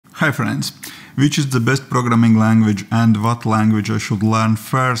Hi friends, which is the best programming language and what language I should learn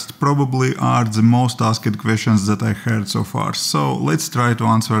first probably are the most asked questions that I heard so far, so let's try to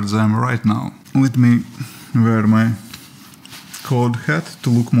answer them right now. Let me wear my code hat to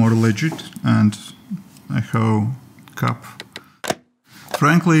look more legit, and I have cap.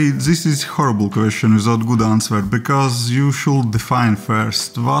 Frankly, this is a horrible question without good answer, because you should define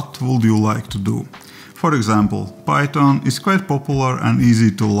first what would you like to do. For example, Python is quite popular and easy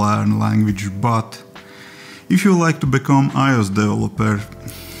to learn language, but if you like to become iOS developer,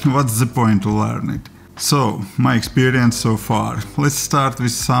 what's the point to learn it? So, my experience so far. Let's start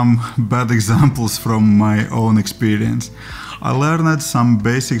with some bad examples from my own experience. I learned some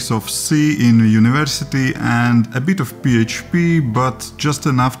basics of C in university and a bit of PHP, but just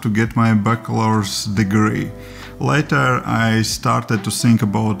enough to get my bachelor's degree. Later I started to think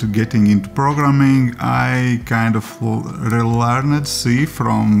about getting into programming. I kind of relearned C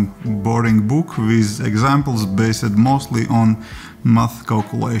from boring book with examples based mostly on math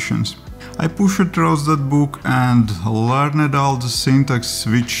calculations. I pushed through that book and learned all the syntax,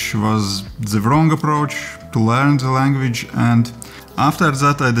 which was the wrong approach to learn the language, and after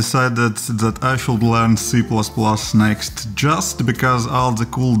that I decided that I should learn C++ next, just because all the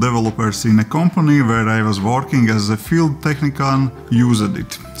cool developers in a company where I was working as a field technician used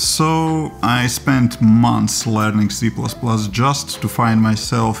it. So I spent months learning C++ just to find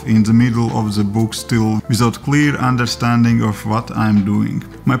myself in the middle of the book still without clear understanding of what I'm doing.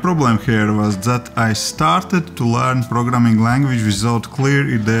 My problem here was that I started to learn programming language without clear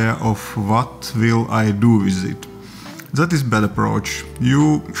idea of what will I do with it. That is bad approach.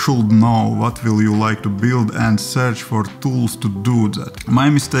 You should know what will you like to build and search for tools to do that. My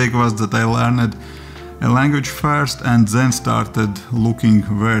mistake was that I learned a language first and then started looking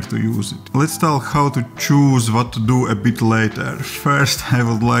where to use it. Let's talk how to choose what to do a bit later. First, I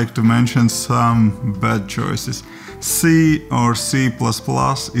would like to mention some bad choices. C or C++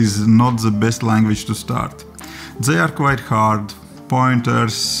 is not the best language to start. They are quite hard.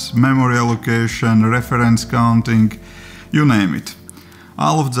 Pointers, memory allocation, reference counting, you name it.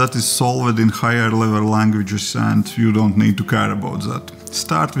 All of that is solved in higher level languages and you don't need to care about that.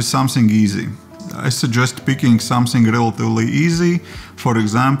 Start with something easy. I suggest picking something relatively easy, for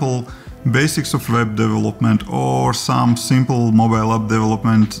example, basics of web development or some simple mobile app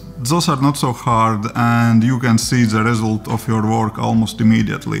development. Those are not so hard and you can see the result of your work almost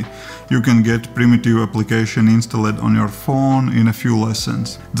immediately. You can get primitive application installed on your phone in a few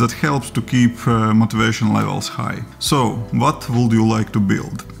lessons. That helps to keep motivation levels high. So, what would you like to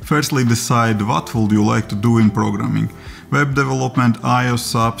build? Firstly, decide what would you like to do in programming. Web development,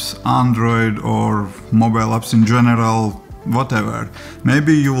 iOS apps, Android or mobile apps in general, whatever.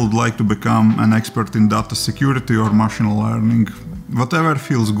 Maybe you would like to become an expert in data security or machine learning. Whatever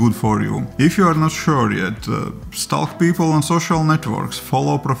feels good for you. If you are not sure yet, stalk people on social networks,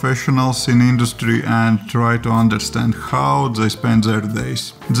 follow professionals in industry and try to understand how they spend their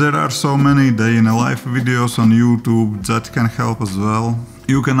days. There are so many day in a life videos on YouTube that can help as well.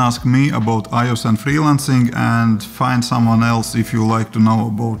 You can ask me about iOS and freelancing and find someone else if you like to know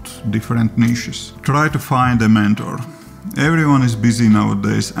about different niches. Try to find a mentor. Everyone is busy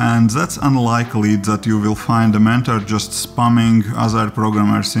nowadays and that's unlikely that you will find a mentor just spamming other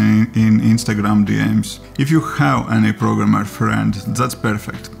programmers in Instagram DMs. If you have any programmer friend, that's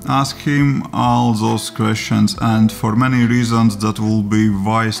perfect. Ask him all those questions and for many reasons that will be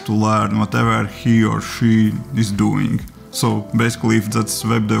wise to learn whatever he or she is doing. So basically, if that's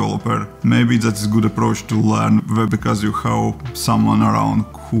web developer, maybe that's a good approach to learn web because you have someone around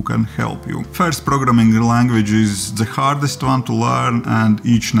who can help you. First programming language is the hardest one to learn and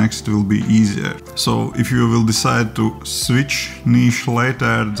each next will be easier. So if you will decide to switch niche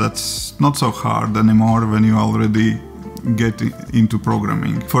later, that's not so hard anymore when you already get into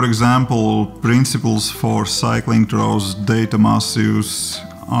programming. For example, principles for cycling throws data massives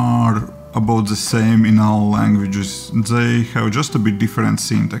are about the same in all languages. They have just a bit different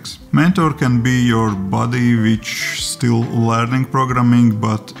syntax. Mentor can be your buddy which still learning programming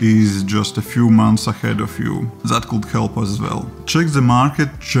but is just a few months ahead of you. That could help as well. Check the market,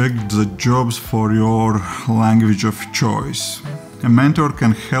 check the jobs for your language of choice. A mentor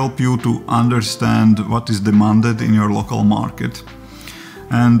can help you to understand what is demanded in your local market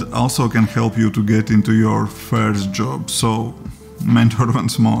and also can help you to get into your first job. So, mentor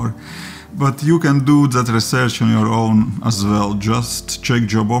once more. But you can do that research on your own as well. Just check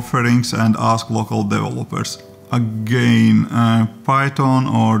job offerings and ask local developers. Again, Python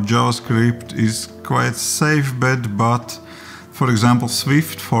or JavaScript is quite safe bet, but for example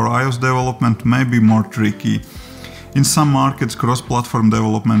Swift for iOS development may be more tricky. In some markets, cross-platform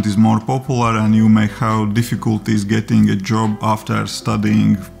development is more popular and you may have difficulties getting a job after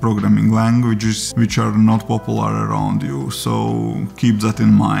studying programming languages which are not popular around you, so keep that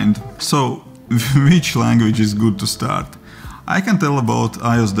in mind. So, which language is good to start? I can tell about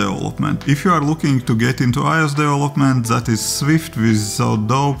iOS development. If you are looking to get into iOS development that is Swift without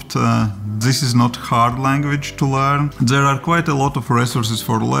doubt, this is not hard language to learn. There are quite a lot of resources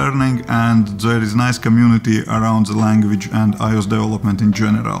for learning and there is nice community around the language and iOS development in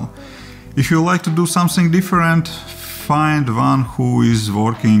general. If you like to do something different, find one who is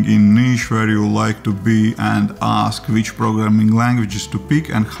working in niche where you like to be and ask which programming languages to pick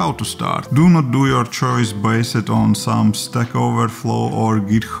and how to start. Do not do your choice based on some Stack Overflow or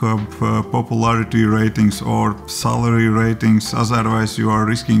GitHub popularity ratings or salary ratings, otherwise you are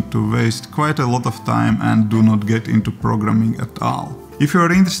risking to waste quite a lot of time and do not get into programming at all. If you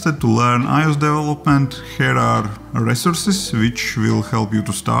are interested to learn iOS development, here are resources which will help you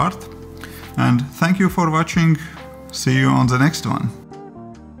to start. And thank you for watching. See you on the next one.